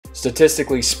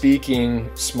Statistically speaking,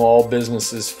 small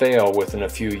businesses fail within a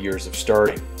few years of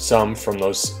starting, some from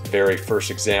those very first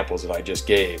examples that I just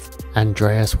gave.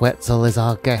 Andreas Wetzel is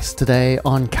our guest today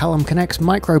on CallumConnects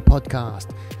Micro-Podcast.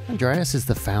 Andreas is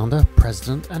the founder,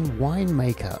 president, and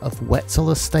winemaker of Wetzel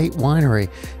Estate Winery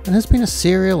and has been a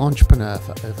serial entrepreneur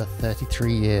for over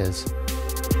 33 years.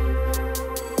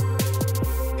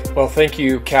 Well, thank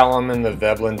you, Callum and the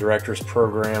Veblen Directors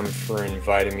Program for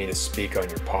inviting me to speak on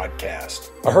your podcast.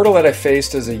 A hurdle that I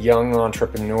faced as a young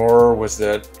entrepreneur was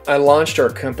that I launched our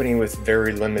company with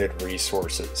very limited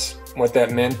resources. What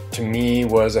that meant to me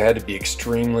was I had to be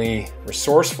extremely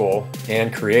resourceful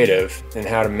and creative in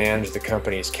how to manage the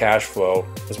company's cash flow,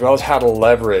 as well as how to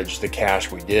leverage the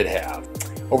cash we did have.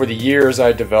 Over the years,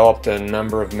 I developed a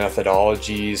number of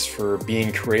methodologies for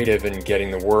being creative and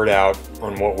getting the word out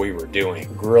on what we were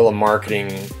doing. Guerrilla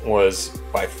marketing was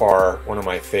by far one of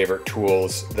my favorite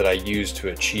tools that I used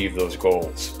to achieve those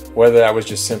goals. Whether that was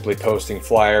just simply posting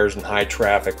flyers in high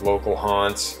traffic local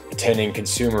haunts, attending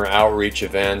consumer outreach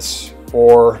events,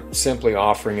 or simply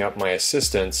offering up my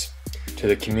assistance to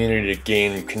the community to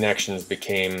gain connections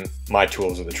became my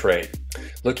tools of the trade.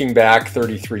 Looking back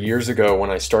 33 years ago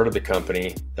when I started the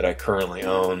company that I currently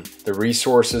own, the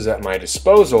resources at my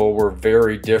disposal were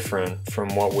very different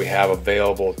from what we have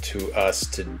available to us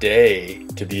today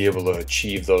to be able to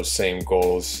achieve those same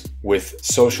goals. With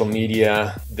social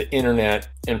media, the internet,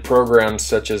 and programs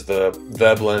such as the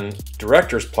Veblen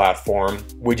Directors Platform,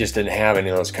 we just didn't have any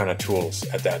of those kind of tools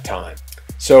at that time.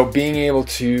 So being able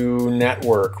to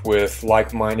network with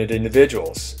like-minded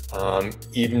individuals,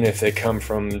 even if they come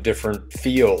from different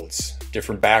fields,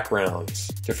 different backgrounds,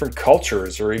 different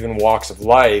cultures, or even walks of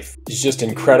life, is just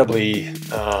incredibly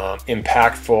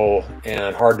impactful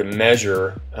and hard to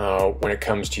measure when it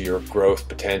comes to your growth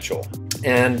potential.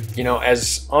 And,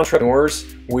 as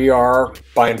entrepreneurs, we are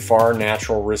by and far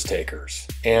natural risk takers.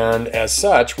 And as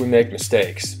such, we make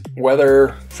mistakes.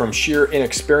 Whether from sheer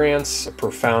inexperience, a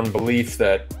profound belief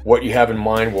that what you have in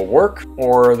mind will work,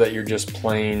 or that you're just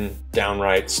plain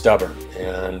downright stubborn.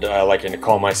 And I like to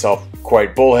call myself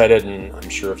quite bullheaded, and I'm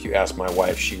sure if you ask my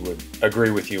wife, she would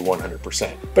agree with you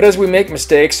 100%. But as we make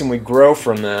mistakes and we grow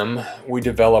from them, we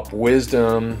develop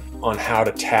wisdom on how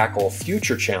to tackle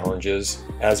future challenges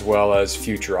as well as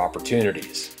future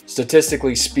opportunities.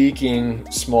 Statistically speaking,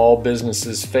 small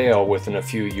businesses fail within a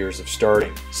few years of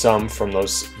starting, some from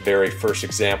those very first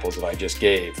examples that I just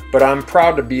gave. But I'm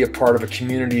proud to be a part of a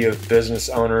community of business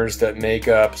owners that make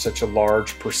up such a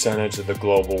large percentage of the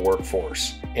global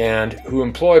workforce and who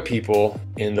employ people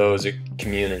in those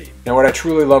communities. Now, what I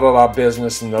truly love about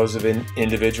business and those of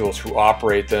individuals who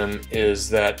operate them is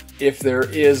that if there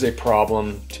is a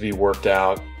problem to be worked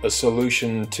out, a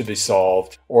solution to be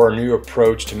solved, or a new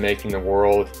approach to making the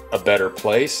world a better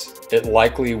place, it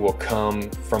likely will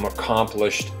come from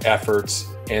accomplished efforts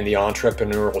and the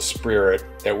entrepreneurial spirit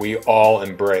that we all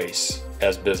embrace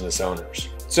as business owners.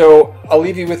 So I'll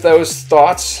leave you with those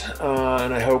thoughts,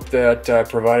 and I hope that I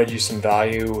provided you some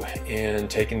value in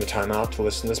taking the time out to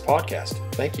listen to this podcast.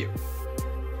 Thank you.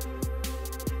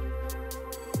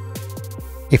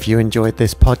 If you enjoyed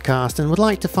this podcast and would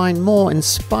like to find more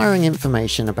inspiring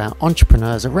information about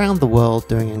entrepreneurs around the world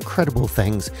doing incredible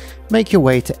things, make your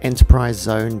way to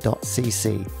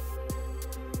enterprisezone.cc.